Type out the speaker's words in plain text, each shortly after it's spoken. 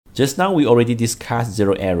Just now we already discussed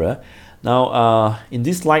zero error. Now in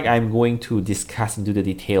this slide I'm going to discuss into the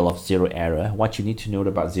detail of zero error, what you need to know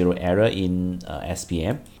about zero error in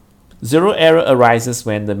SPM. Zero error arises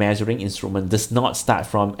when the measuring instrument does not start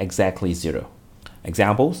from exactly zero.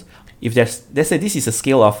 Examples: if there's, let's say this is a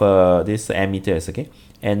scale of this ammeters, okay,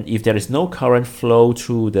 and if there is no current flow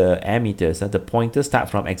through the ammeters, the pointer start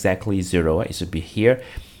from exactly zero. It should be here,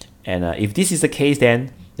 and if this is the case,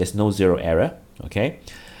 then there's no zero error, okay.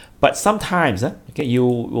 But sometimes okay, you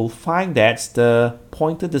will find that the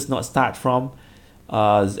pointer does not start from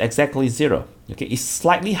exactly zero, okay, it's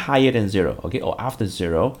slightly higher than zero, okay, or after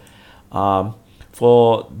zero.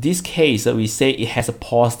 For this case, we say it has a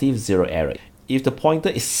positive zero error. If the pointer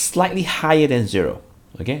is slightly higher than zero,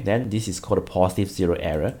 okay, then this is called a positive zero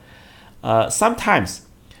error. Sometimes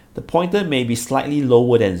the pointer may be slightly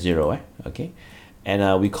lower than zero, okay,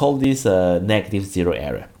 and we call this negative zero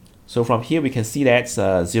error. So from here we can see that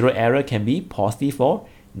zero error can be positive or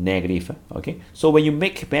negative, okay. So when you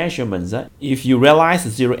make measurements, if you realize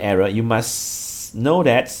zero error, you must know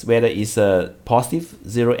that whether it's a positive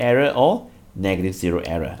zero error or negative zero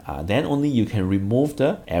error. Then only you can remove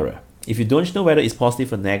the error. If you don't know whether it's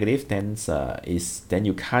positive or negative, then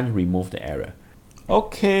you can't remove the error.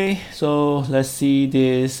 Okay, so let's see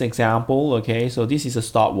this example. Okay, so this is a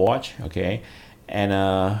stopwatch, okay, and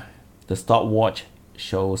the stopwatch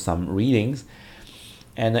shows some readings.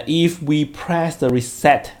 And if we press the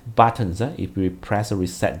reset buttons,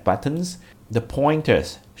 the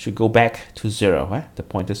pointers should go back to zero. The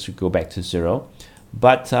pointers should go back to zero.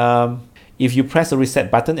 But if you press the reset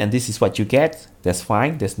button and this is what you get, that's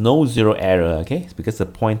fine. There's no zero error, okay? Because the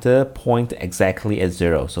pointer points exactly at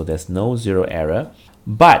zero, so there's no zero error.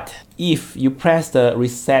 But if you press the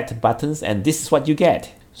reset buttons and this is what you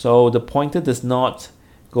get, so the pointer does not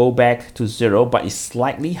go back to zero, but is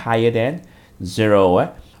slightly higher than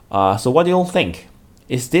zero. So what do you all think?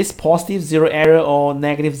 Is this positive zero error or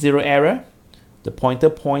negative zero error? The pointer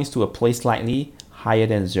points to a place slightly higher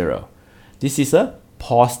than zero. This is a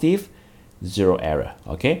positive zero error,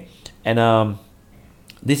 okay? And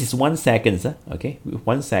this is 1 second, okay?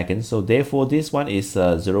 1 second, so therefore this one is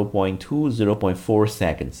 0.2, 0.4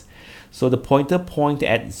 seconds. So the pointer point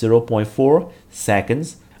at 0.4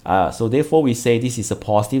 seconds. So therefore we say this is a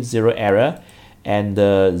positive zero error, and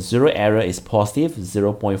the zero error is positive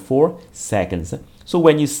 0.4 seconds. So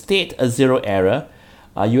when you state a zero error,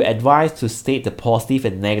 you advise to state the positive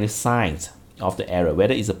and negative signs of the error,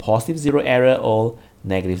 whether it's a positive zero error or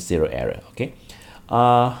negative zero error, okay?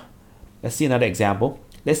 Let's see another example.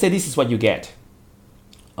 Let's say this is what you get.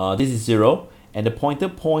 This is zero, and the pointer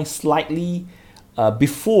points slightly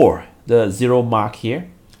before the zero mark here.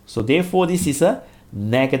 So therefore this is a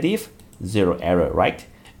negative zero error, right?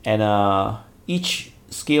 And each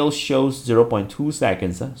scale shows 0.2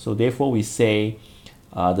 seconds. So therefore we say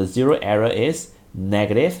the zero error is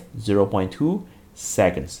negative 0.2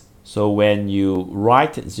 seconds. So when you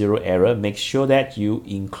write zero error, make sure that you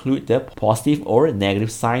include the positive or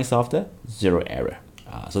negative signs of the zero error.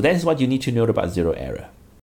 So that is what you need to know about zero error.